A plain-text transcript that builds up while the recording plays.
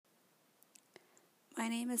My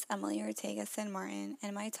name is Emily Ortega San Martin,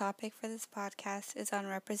 and my topic for this podcast is on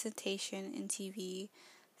representation in TV,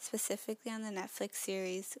 specifically on the Netflix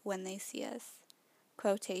series When They See Us.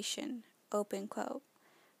 Quotation, open quote.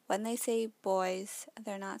 When they say boys,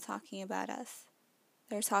 they're not talking about us.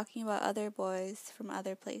 They're talking about other boys from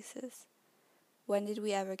other places. When did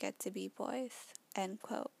we ever get to be boys? End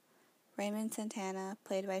quote. Raymond Santana,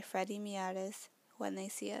 played by Freddie Miares, When They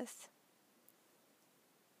See Us.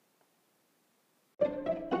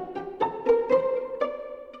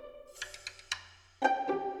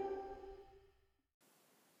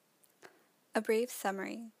 A brief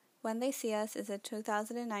summary. When They See Us is a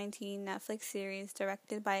 2019 Netflix series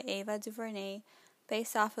directed by Ava DuVernay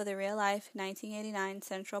based off of the real-life 1989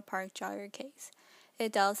 Central Park jogger case.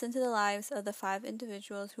 It delves into the lives of the 5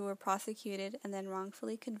 individuals who were prosecuted and then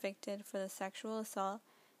wrongfully convicted for the sexual assault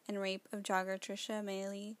and rape of jogger Trisha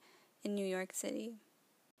Meili in New York City.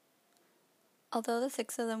 Although the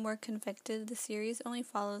 6 of them were convicted, the series only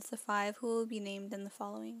follows the 5 who will be named in the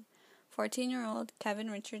following. 14-year-old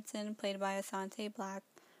Kevin Richardson, played by Asante Black,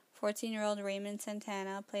 14-year-old Raymond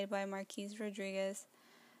Santana, played by Marquise Rodriguez,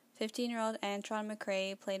 15-year-old Antron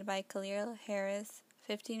McCray, played by Khalil Harris,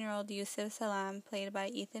 15-year-old Yusuf Salam, played by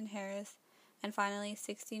Ethan Harris, and finally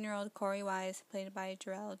 16-year-old Corey Wise, played by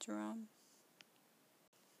Jarrell Jerome.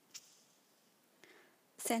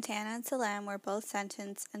 Santana and Salam were both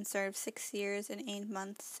sentenced and served 6 years and 8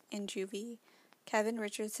 months in juvie. Kevin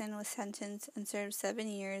Richardson was sentenced and served 7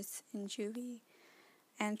 years in juvie.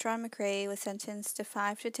 Antron McCray was sentenced to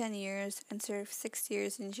 5 to 10 years and served 6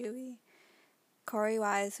 years in juvie. Corey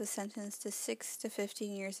Wise was sentenced to 6 to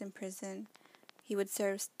 15 years in prison. He would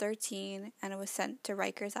serve 13 and was sent to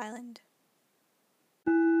Rikers Island.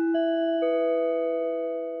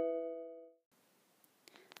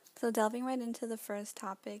 So delving right into the first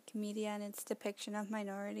topic, media and its depiction of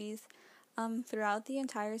minorities. Throughout the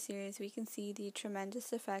entire series, we can see the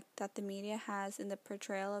tremendous effect that the media has in the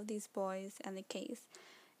portrayal of these boys and the case.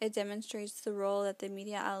 It demonstrates the role that the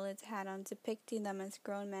media outlets had on depicting them as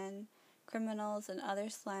grown men, criminals, and other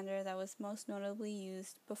slander that was most notably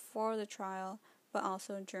used before the trial, but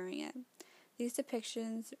also during it. These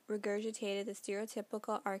depictions regurgitated the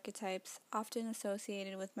stereotypical archetypes often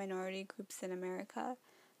associated with minority groups in America,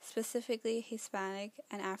 specifically Hispanic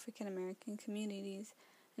and African American communities,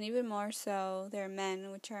 and even more so their men,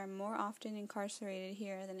 which are more often incarcerated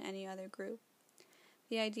here than any other group.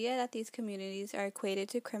 The idea that these communities are equated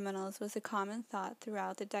to criminals was a common thought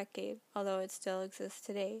throughout the decade, although it still exists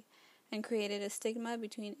today, and created a stigma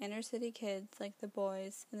between inner-city kids like the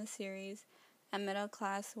boys in the series and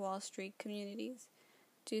middle-class Wall Street communities.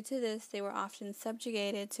 Due to this, they were often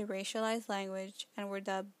subjugated to racialized language and were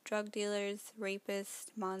dubbed drug dealers, rapists,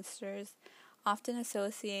 monsters, often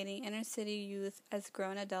associating inner-city youth as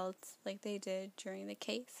grown adults like they did during the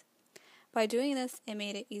case. By doing this, it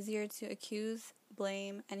made it easier to accuse,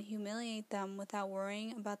 blame, and humiliate them without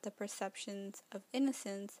worrying about the perceptions of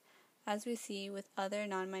innocence, as we see with other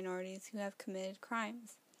non-minorities who have committed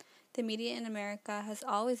crimes. The media in America has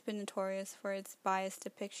always been notorious for its biased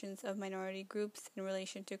depictions of minority groups in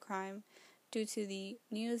relation to crime due to the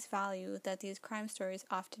news value that these crime stories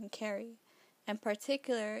often carry. In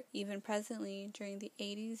particular, even presently, during the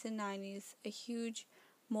 80s and 90s, a huge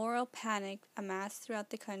moral panic amassed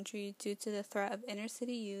throughout the country due to the threat of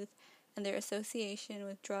inner-city youth and their association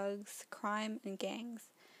with drugs, crime, and gangs.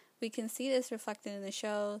 We can see this reflected in the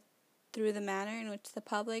show through the manner in which the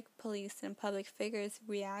public, police, and public figures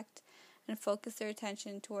react and focus their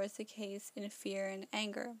attention towards the case in fear and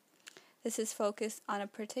anger. This is focused on a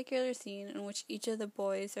particular scene in which each of the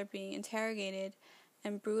boys are being interrogated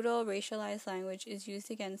and brutal racialized language is used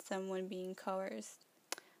against them when being coerced.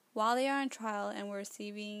 While they are on trial and were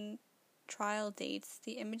receiving trial dates,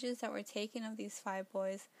 the images that were taken of these 5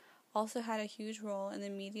 boys also had a huge role in the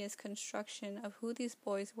media's construction of who these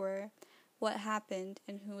boys were, what happened,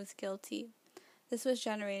 and who was guilty. This was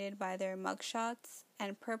generated by their mugshots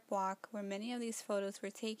and perp walk, where many of these photos were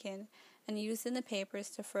taken and used in the papers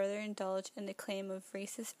to further indulge in the claim of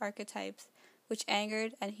racist archetypes, which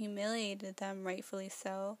angered and humiliated them, rightfully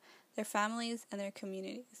so, their families, and their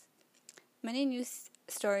communities. Many news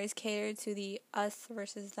stories catered to the us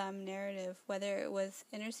versus them narrative, whether it was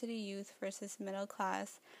inner-city youth versus middle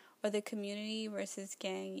class, or the community versus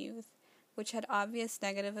gang youth, which had obvious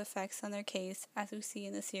negative effects on their case, as we see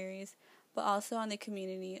in the series, but also on the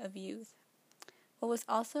community of youth. What was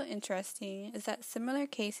also interesting is that similar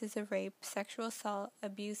cases of rape, sexual assault,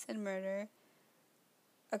 abuse, and murder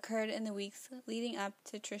occurred in the weeks leading up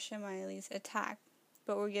to Trisha Meili's attack,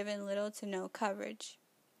 but were given little to no coverage.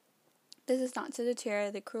 This is not to deter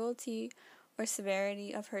the cruelty or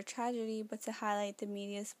severity of her tragedy, but to highlight the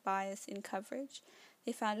media's bias in coverage.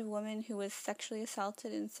 They found a woman who was sexually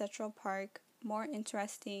assaulted in Central Park more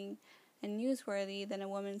interesting and newsworthy than a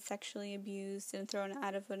woman sexually abused and thrown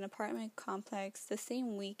out of an apartment complex the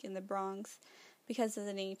same week in the Bronx because of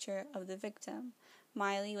the nature of the victim.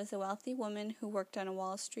 Miley was a wealthy woman who worked on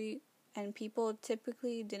Wall Street, and people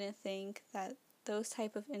typically didn't think that those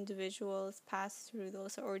type of individuals pass through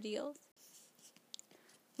those ordeals.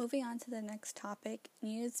 Moving on to the next topic,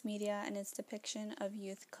 news media and its depiction of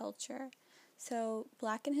youth culture. So,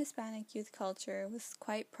 Black and Hispanic youth culture was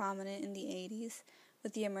quite prominent in the 80s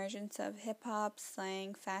with the emergence of hip-hop,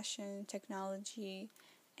 slang, fashion, technology,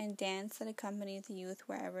 and dance that accompanied the youth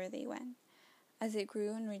wherever they went. As it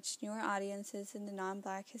grew and reached newer audiences in the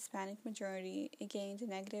non-Black Hispanic majority, it gained a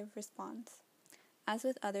negative response. As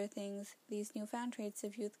with other things, these newfound traits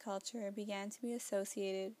of youth culture began to be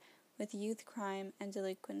associated with youth crime and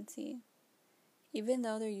delinquency. Even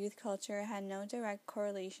though their youth culture had no direct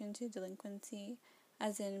correlation to delinquency,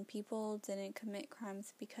 as in people didn't commit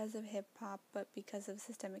crimes because of hip-hop but because of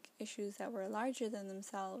systemic issues that were larger than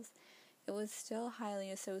themselves, it was still highly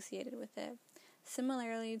associated with it.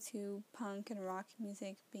 Similarly to punk and rock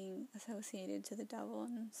music being associated to the devil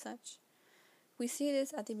and such. We see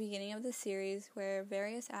this at the beginning of the series where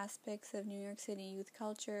various aspects of New York City youth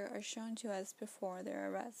culture are shown to us before their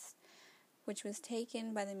arrest, which was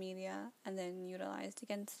taken by the media and then utilized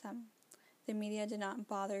against them. The media did not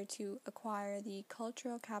bother to acquire the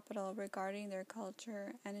cultural capital regarding their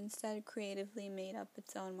culture and instead creatively made up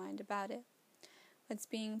its own mind about it. What's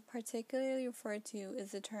being particularly referred to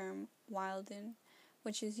is the term wildin',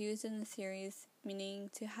 which is used in the series, meaning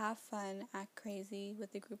to have fun, act crazy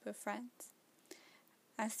with a group of friends.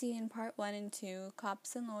 As seen in part 1 and 2,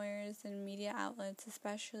 cops and lawyers and media outlets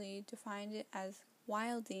especially defined it as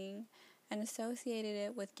wilding and associated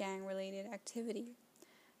it with gang-related activity.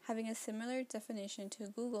 Having a similar definition to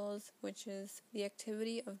Google's, which is the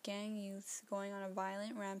activity of gang youths going on a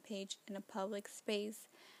violent rampage in a public space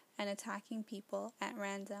and attacking people at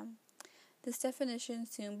random. This definition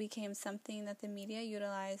soon became something that the media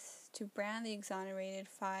utilized to brand the exonerated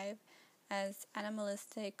five as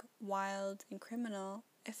animalistic, wild, and criminal,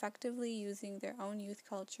 effectively using their own youth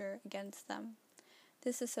culture against them.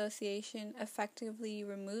 This association effectively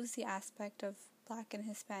removes the aspect of Black and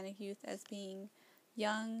Hispanic youth as being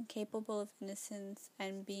young, capable of innocence,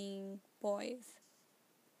 and being boys.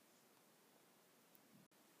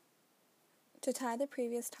 To tie the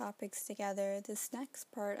previous topics together, this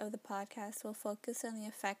next part of the podcast will focus on the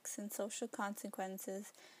effects and social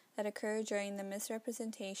consequences that occur during the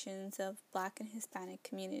misrepresentations of Black and Hispanic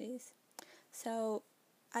communities. So,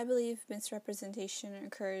 I believe misrepresentation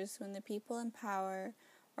occurs when the people in power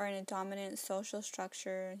or in a dominant social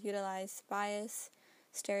structure utilize bias,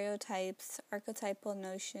 stereotypes, archetypal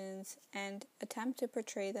notions, and attempt to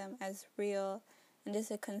portray them as real and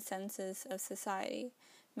as a consensus of society,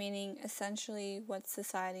 meaning essentially what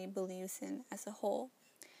society believes in as a whole.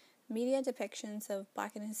 Media depictions of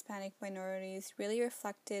Black and Hispanic minorities really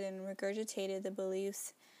reflected and regurgitated the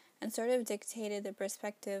beliefs and sort of dictated the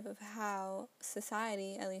perspective of how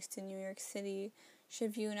society, at least in New York City,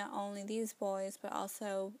 should view not only these boys but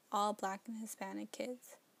also all Black and Hispanic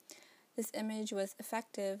kids. This image was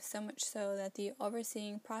effective, so much so that the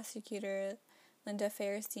overseeing prosecutor, Linda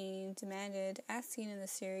Fairstein, demanded, as seen in the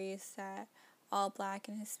series, that all Black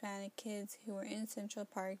and Hispanic kids who were in Central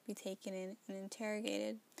Park be taken in and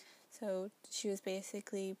interrogated. So she was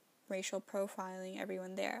basically racial profiling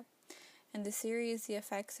everyone there. In the series, the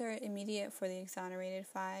effects are immediate for the exonerated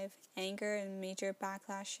five. Anger and major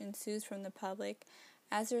backlash ensues from the public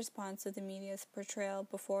as a response to the media's portrayal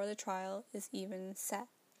before the trial is even set,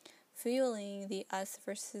 fueling the us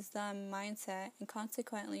versus them mindset and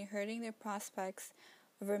consequently hurting their prospects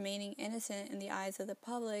of remaining innocent in the eyes of the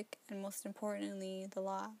public and, most importantly, the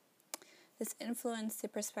law. This influenced the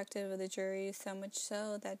perspective of the jury so much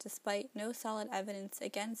so that despite no solid evidence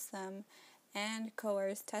against them and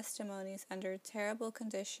coerced testimonies under terrible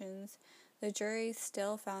conditions, the jury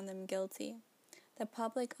still found them guilty. The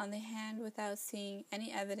public, on the hand, without seeing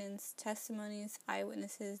any evidence, testimonies,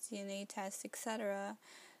 eyewitnesses, DNA tests, etc.,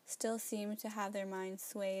 still seemed to have their minds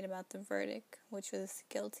swayed about the verdict, which was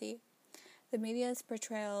guilty. The media's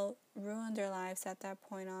portrayal ruined their lives at that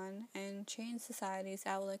point on and changed society's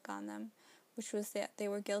outlook on them, which was that they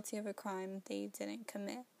were guilty of a crime they didn't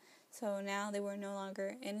commit. So now they were no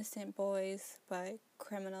longer innocent boys, but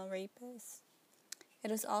criminal rapists.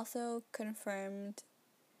 It has also confirmed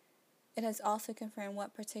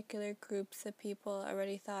what particular groups of people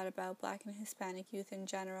already thought about Black and Hispanic youth in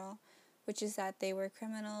general, which is that they were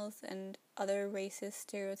criminals and other racist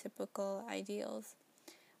stereotypical ideals.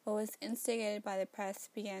 What was instigated by the press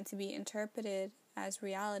began to be interpreted as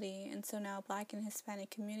reality, and so now Black and Hispanic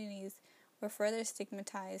communities were further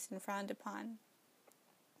stigmatized and frowned upon.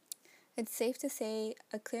 It's safe to say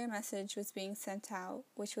a clear message was being sent out,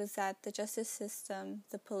 which was that the justice system,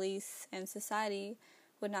 the police, and society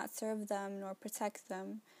would not serve them nor protect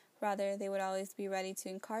them. Rather, they would always be ready to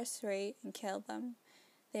incarcerate and kill them.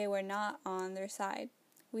 They were not on their side.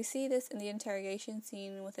 We see this in the interrogation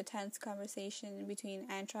scene with a tense conversation between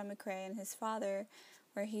Antron McCray and his father,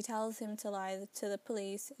 where he tells him to lie to the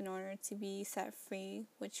police in order to be set free,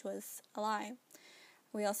 which was a lie.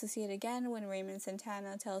 We also see it again when Raymond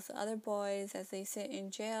Santana tells the other boys as they sit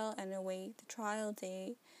in jail and await the trial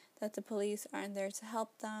date that the police aren't there to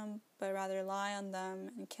help them, but rather lie on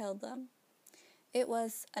them and kill them. It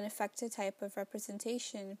was an effective type of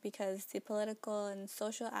representation because the political and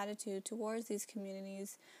social attitude towards these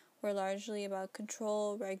communities were largely about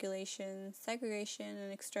control, regulation, segregation,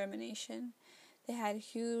 and extermination. They had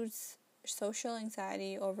huge social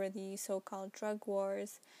anxiety over the so-called drug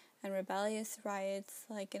wars and rebellious riots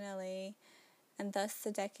like in LA, and thus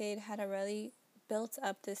the decade had already built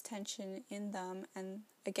up this tension in them and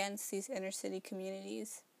against these inner city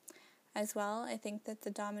communities. As well, I think that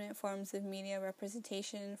the dominant forms of media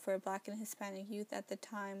representation for Black and Hispanic youth at the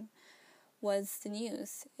time was the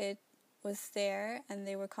news. It was there, and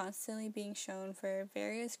they were constantly being shown for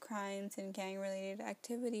various crimes and gang-related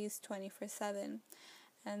activities 24/7.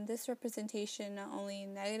 And this representation not only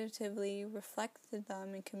negatively reflected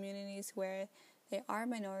them in communities where they are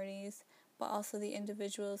minorities, but also the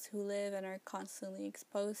individuals who live and are constantly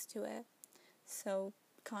exposed to it. So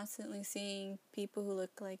constantly seeing people who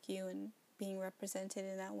look like you and being represented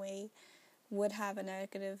in that way would have a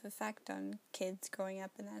negative effect on kids growing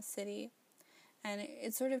up in that city. And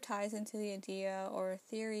it sort of ties into the idea or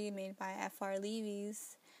theory made by F.R.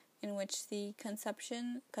 Leavis, in which the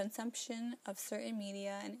consumption of certain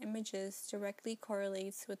media and images directly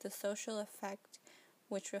correlates with the social effect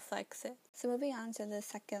which reflects it. So moving on to the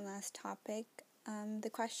second last topic,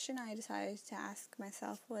 the question I decided to ask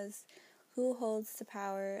myself was, who holds the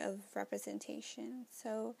power of representation?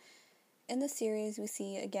 So in the series, we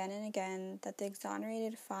see again and again that the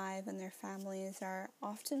exonerated five and their families are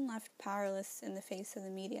often left powerless in the face of the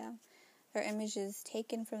media. Their images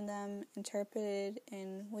taken from them, interpreted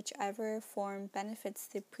in whichever form benefits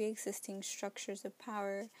the pre-existing structures of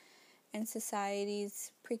power and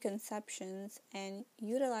society's preconceptions, and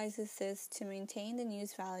utilizes this to maintain the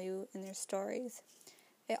news value in their stories.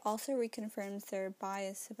 It also reconfirms their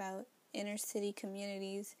bias about inner city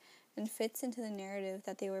communities and fits into the narrative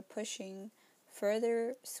that they were pushing,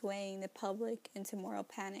 further swaying the public into moral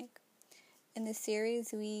panic. In the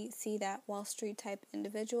series, we see that Wall Street type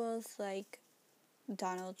individuals like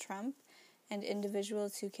Donald Trump and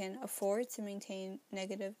individuals who can afford to maintain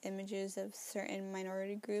negative images of certain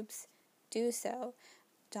minority groups do so.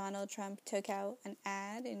 Donald Trump took out an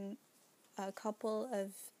ad in a couple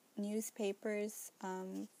of newspapers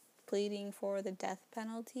pleading for the death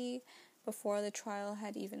penalty before the trial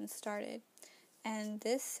had even started. And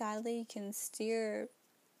this sadly can steer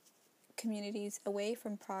communities away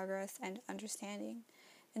from progress and understanding.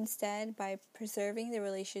 Instead, by preserving the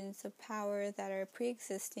relations of power that are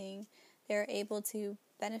pre-existing, they are able to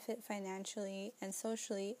benefit financially and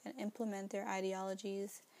socially and implement their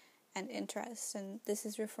ideologies and interests. And this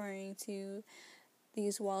is referring to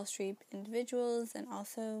these Wall Street individuals and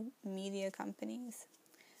also media companies.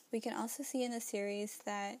 We can also see in the series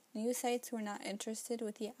that news sites were not interested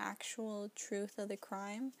with the actual truth of the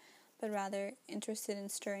crime, but rather interested in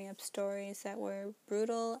stirring up stories that were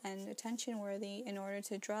brutal and attention-worthy in order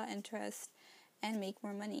to draw interest and make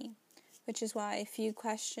more money, which is why few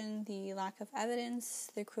question the lack of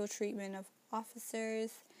evidence, the cruel treatment of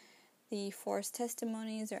officers, the forced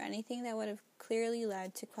testimonies, or anything that would have clearly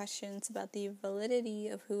led to questions about the validity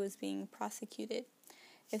of who was being prosecuted.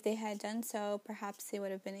 If they had done so, perhaps they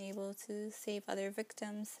would have been able to save other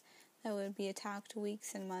victims that would be attacked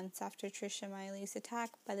weeks and months after Trisha Meili's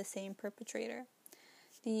attack by the same perpetrator.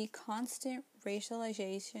 The constant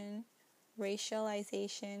racialization,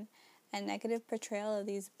 and negative portrayal of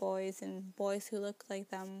these boys and boys who look like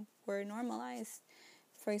them were normalized.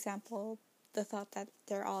 For example, the thought that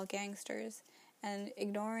they're all gangsters, and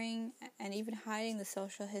ignoring and even hiding the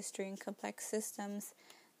social history and complex systems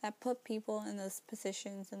that put people in those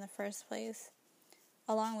positions in the first place,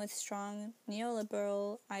 along with strong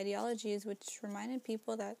neoliberal ideologies which reminded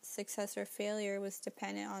people that success or failure was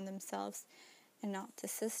dependent on themselves and not the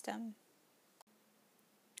system.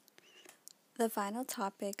 The final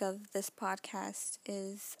topic of this podcast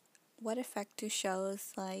is what effect do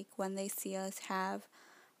shows like When They See Us have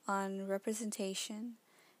on representation?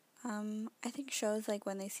 I think shows like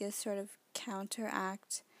When They See Us sort of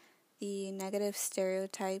counteract the negative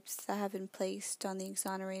stereotypes that have been placed on the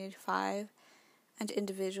Exonerated Five and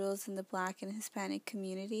individuals in the Black and Hispanic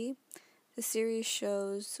community. The series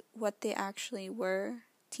shows what they actually were: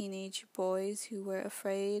 teenage boys who were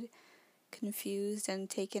afraid, confused, and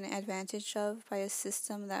taken advantage of by a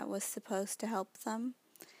system that was supposed to help them.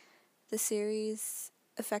 The series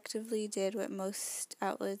effectively did what most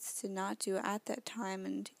outlets did not do at that time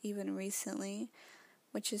and even recently,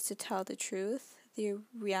 which is to tell the truth, the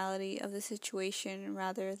reality of the situation,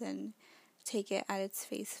 rather than take it at its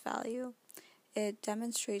face value. It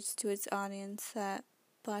demonstrates to its audience that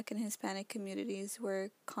Black and Hispanic communities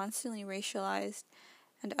were constantly racialized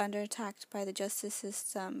and under attack by the justice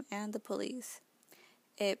system and the police.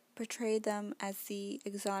 It portrayed them as the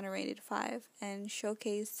Exonerated Five and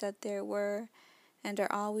showcased that there were and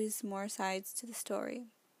are always more sides to the story.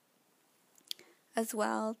 As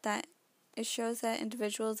well, that it shows that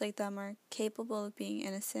individuals like them are capable of being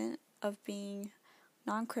innocent, of being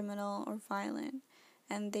non-criminal or violent,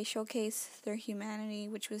 and they showcase their humanity,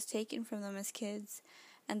 which was taken from them as kids,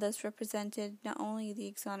 and thus represented not only the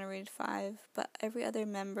Exonerated Five, but every other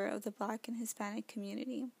member of the Black and Hispanic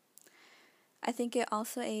community. I think it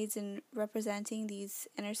also aids in representing these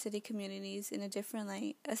inner city communities in a different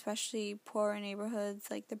light, especially poorer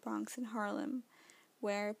neighborhoods like the Bronx and Harlem,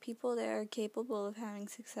 where people there are capable of having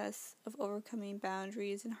success, of overcoming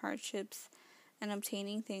boundaries and hardships, and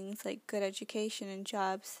obtaining things like good education and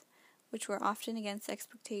jobs, which were often against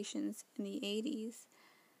expectations in the 80s.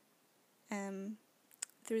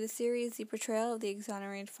 Through the series, the portrayal of the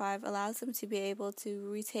Exonerated Five allows them to be able to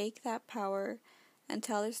retake that power and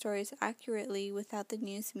tell their stories accurately without the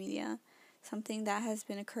news media, something that has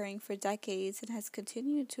been occurring for decades and has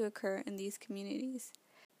continued to occur in these communities.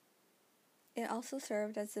 It also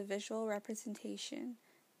served as a visual representation.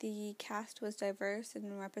 The cast was diverse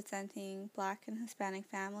in representing Black and Hispanic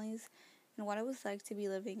families and what it was like to be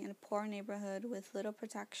living in a poor neighborhood with little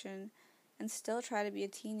protection and still try to be a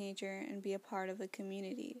teenager and be a part of a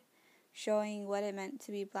community, showing what it meant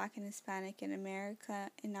to be Black and Hispanic in America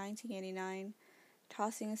in 1989,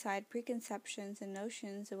 tossing aside preconceptions and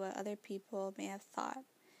notions of what other people may have thought.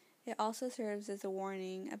 It also serves as a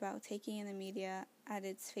warning about taking in the media at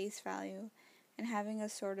its face value and having a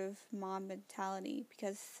sort of mob mentality,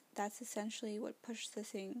 because that's essentially what pushed this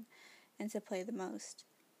thing into play the most.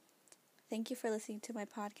 Thank you for listening to my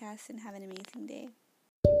podcast and have an amazing day.